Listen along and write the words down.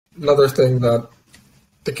another thing that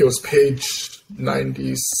I think it was page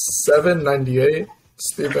 97, 98,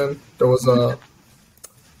 Stephen. There was a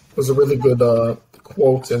really good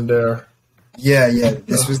quote in there. Yeah.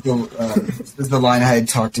 This was the line I had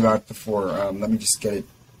talked about before. Let me just get it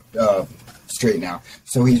straight now.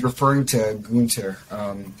 So he's referring to Gunther,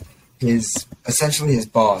 essentially his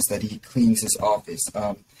boss, that he cleans his office.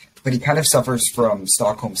 But he kind of suffers from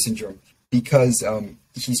Stockholm syndrome because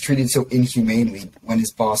he's treated so inhumanely when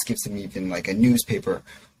his boss gives him even like a newspaper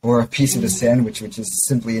or a piece of a sandwich, which is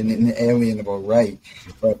simply an inalienable right.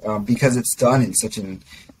 But because it's done in such an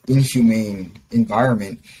inhumane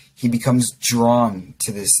environment, he becomes drawn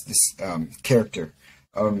to this character.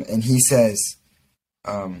 And he says,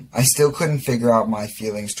 I still couldn't figure out my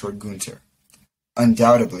feelings toward Gunther.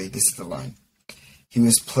 Undoubtedly, this is the line, he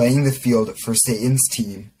was playing the field for Satan's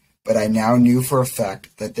team, but I now knew for a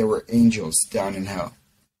fact that there were angels down in hell.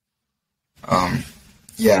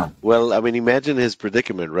 Yeah. Well, I mean, imagine his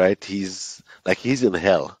predicament, right? He's in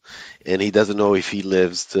hell, and he doesn't know if he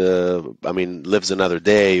lives another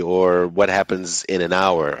day or what happens in an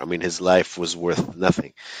hour. I mean, his life was worth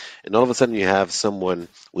nothing. And all of a sudden you have someone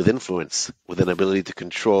with influence, with an ability to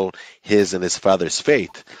control his and his father's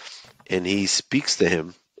fate, and he speaks to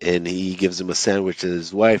him, and he gives him a sandwich that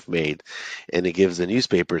his wife made, and he gives a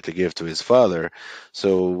newspaper to give to his father.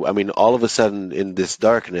 So, I mean, all of a sudden in this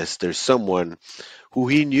darkness, there's someone who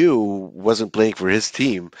he knew wasn't playing for his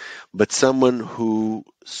team, but someone who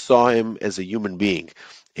saw him as a human being.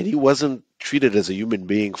 And he wasn't treated as a human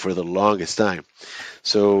being for the longest time.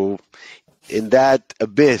 So in that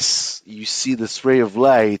abyss, you see this ray of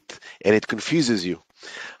light, and it confuses you.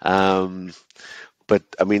 But,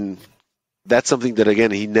 I mean, that's something that, again,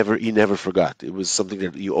 he never forgot. It was something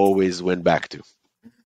that he always went back to.